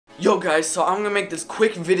Yo guys, so I'm gonna make this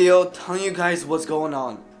quick video telling you guys what's going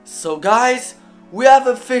on. So guys, we have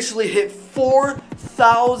officially hit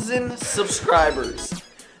 4,000 subscribers.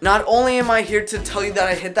 Not only am I here to tell you that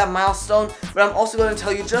I hit that milestone, but I'm also going to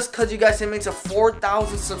tell you just because you guys hit me to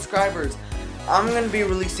 4,000 subscribers, I'm going to be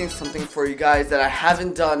releasing something for you guys that I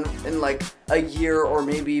haven't done in like a year or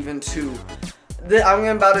maybe even 2. I'm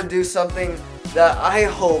about to do something that I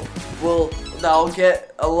hope that'll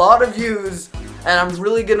get a lot of views, and I'm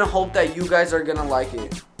really gonna hope that you guys are gonna like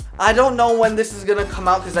it. I don't know when this is gonna come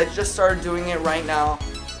out because I just started doing it right now,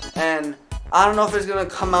 and I don't know if it's gonna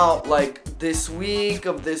come out like this week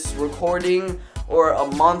of this recording or a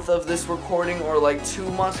month of this recording or like 2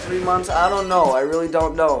 months, 3 months. I don't know. I really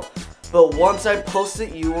don't know. But once I post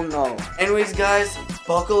it, you will know. Anyways guys,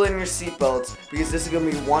 buckle in your seatbelts because this is gonna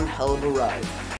be one hell of a ride.